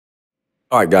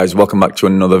Alright guys, welcome back to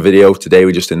another video. Today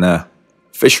we're just in the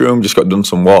fish room, just got done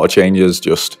some water changes,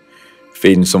 just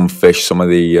feeding some fish some of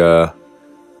the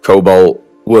cobalt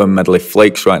worm medley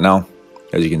flakes right now.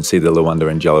 As you can see, the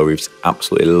Luanda and jello reefs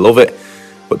absolutely love it.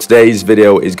 But today's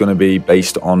video is going to be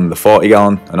based on the 40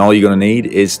 gallon, and all you're going to need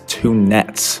is 2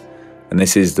 nets. And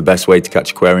this is the best way to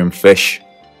catch aquarium fish.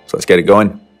 So let's get it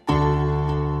going.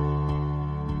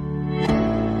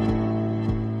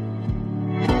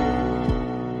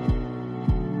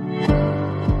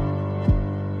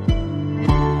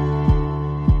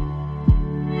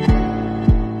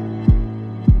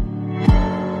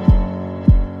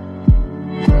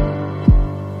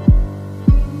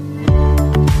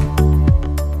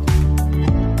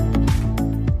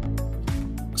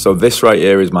 So this right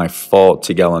here is my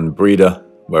 40 gallon breeder,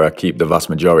 where I keep the vast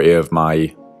majority of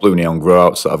my blue neon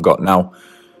growouts that I've got now.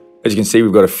 As you can see,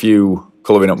 we've got a few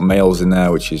colouring up males in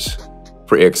there, which is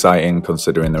pretty exciting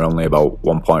considering they're only about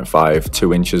 1.5,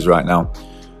 2 inches right now.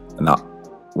 And that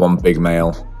one big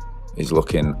male is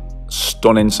looking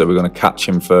stunning, so we're going to catch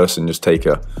him first and just take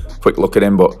a quick look at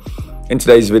him. But in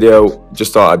today's video,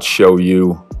 just thought I'd show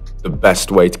you the best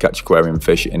way to catch aquarium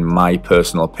fish in my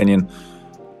personal opinion.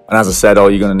 And as I said, all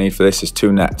you're going to need for this is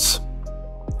 2 nets.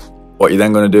 What you're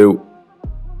then going to do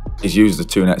is use the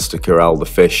 2 nets to corral the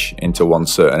fish into one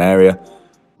certain area.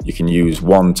 You can use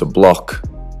one to block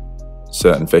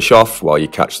certain fish off while you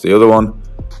catch the other one.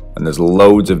 And there's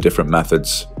loads of different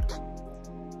methods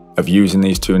of using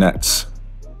these 2 nets.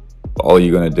 But all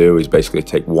you're going to do is basically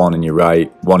take one in your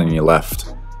right, one in your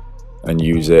left, and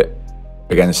use it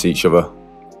against each other.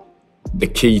 The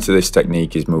key to this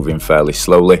technique is moving fairly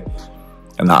slowly,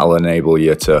 and that'll enable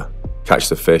you to catch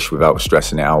the fish without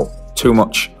stressing it out too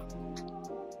much.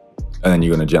 And then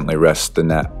you're going to gently rest the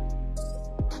net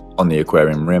on the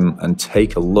aquarium rim and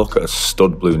take a look at a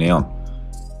stud blue neon.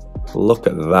 Look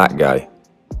at that guy.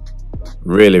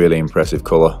 Really impressive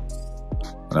colour.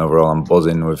 And overall I'm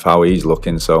buzzing with how he's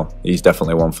looking, so he's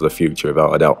definitely one for the future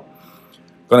without a doubt.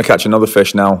 Going to catch another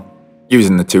fish now,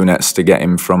 using the 2 nets to get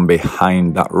him from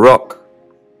behind that rock.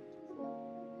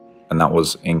 And that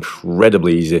was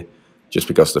incredibly easy, just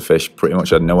because the fish pretty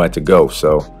much had nowhere to go.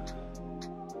 So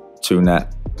 2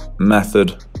 net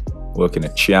method, working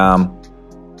a charm.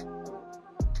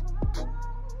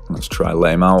 Let's try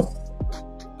lay him out,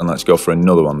 and let's go for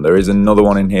another one. There is another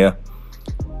one in here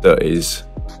that is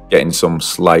getting some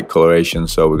slight coloration,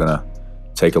 so we're gonna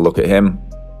take a look at him.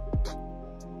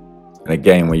 And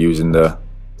again, we're using the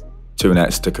 2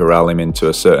 nets to corral him into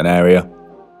a certain area.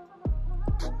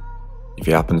 If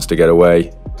he happens to get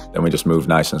away, then we just move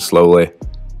nice and slowly,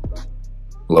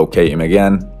 locate him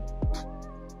again,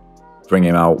 bring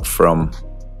him out from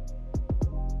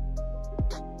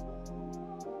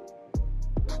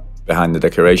behind the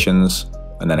decorations,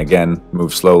 and then again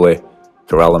move slowly,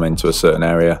 corral him into a certain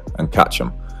area and catch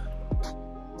him.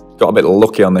 Got a bit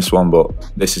lucky on this one,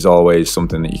 but this is always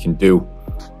something that you can do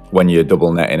when you're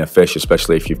double netting a fish,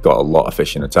 especially if you've got a lot of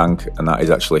fish in a tank, and that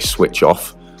is actually switch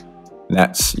off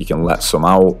nets. You can let some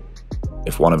out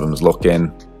if one of them's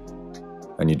looking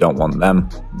and you don't want them.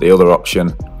 The other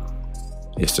option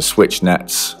is to switch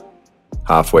nets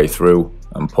halfway through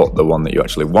and put the one that you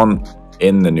actually want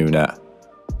in the new net,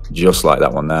 just like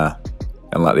that one there,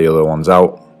 and let the other ones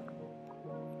out.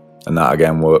 And that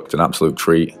again worked an absolute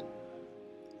treat,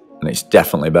 and it's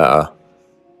definitely better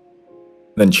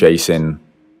than chasing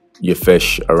your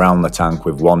fish around the tank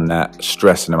with one net,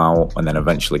 stressing them out, and then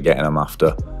eventually getting them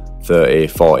after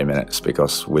 30-40 minutes,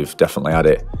 because we've definitely had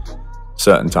it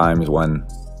certain times when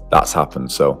that's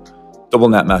happened. So double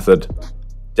net method,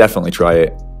 definitely try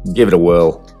it, give it a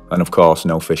whirl. And of course,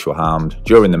 no fish were harmed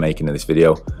during the making of this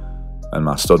video, and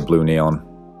my stud blue neon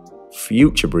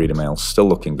future breeder male still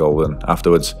looking golden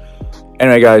afterwards.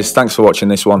 Anyway guys, thanks for watching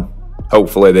this one.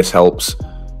 Hopefully this helps.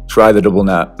 Try the double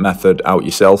net method out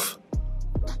yourself.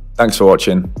 Thanks for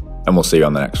watching, and we'll see you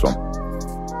on the next one.